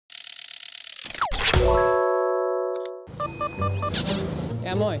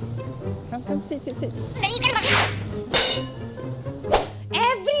Come on. Come, sit.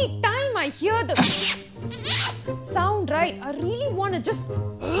 Every time I hear the sound, right, I really want to just...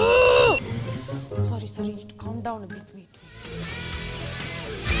 Sorry, need to calm down a bit, wait.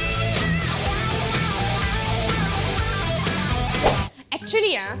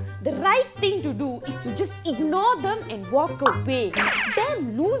 Actually, the right thing to do is to just ignore them and walk away.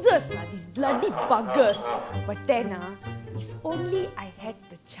 Damn losers, these bloody buggers. But then, if only I had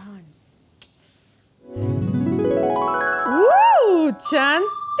the chance. Woo!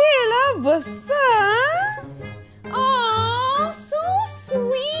 Cantik lah, besar. Oh, so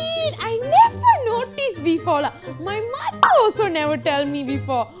sweet. I never noticed before lah. My mother also never tell me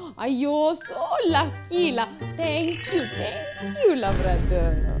before. Ayo, so lucky lah. Thank you lah,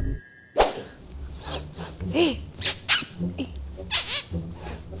 brother. Hey,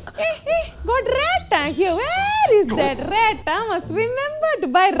 got rat here. Where is that rat? Must remember to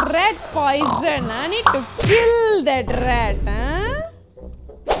buy rat poison. I need to kill that rat.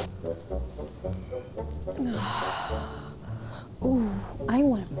 Ooh, I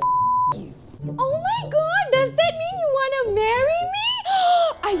want to you. Oh my God, does that mean you want to marry me?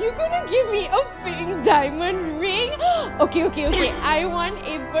 Are you gonna give me a pink diamond ring? Okay. I want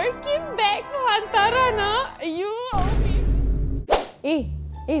a Birkin bag for Hantarana. Hey,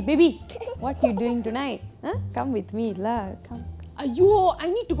 baby. What you doing tonight? Come with me, lah. Come. Ayo,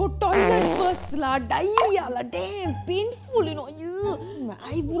 I need to go toilet first, lah. Diarrhea, lah. Damn, painful, you know. My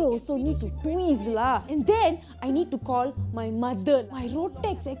eyebrow also need to tweeze, lah. And then I need to call my mother. My road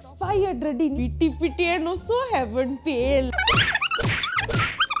tax expired already. Pity, and also haven't paid.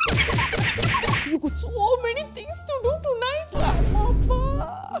 You got so many things to do tonight, lah, Papa.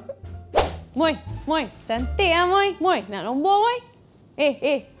 Moy, cantik ah, Moy, nak nombor, Moy.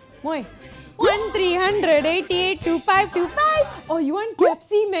 Moy. 1-388-2525. Oh, you want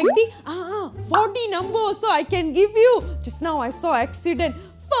KFC, McD? 40 number so I can give you. Just now I saw accident.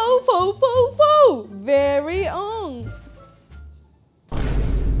 Fo. Very on.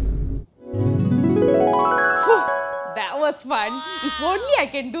 That was fun. If only I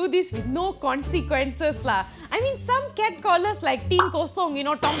can do this with no consequences lah. I mean, some cat callers like Tin Kosong, you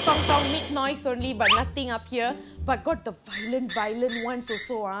know, tong, make noise only, but nothing up here. But got the violent ones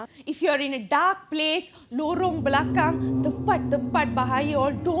also. If you're in a dark place, lorong belakang, tempat bahaya,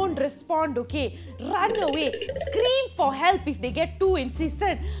 all don't respond, okay? Run away. Scream for help if they get too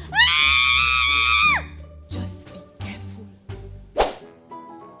insistent. Just be careful.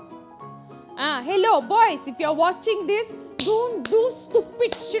 Hello, boys. If you're watching this, don't do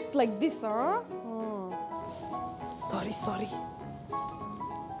stupid shit like this, Sorry.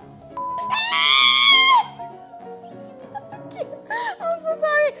 I'm so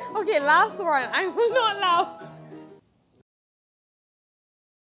sorry. Okay, last one. I will not laugh.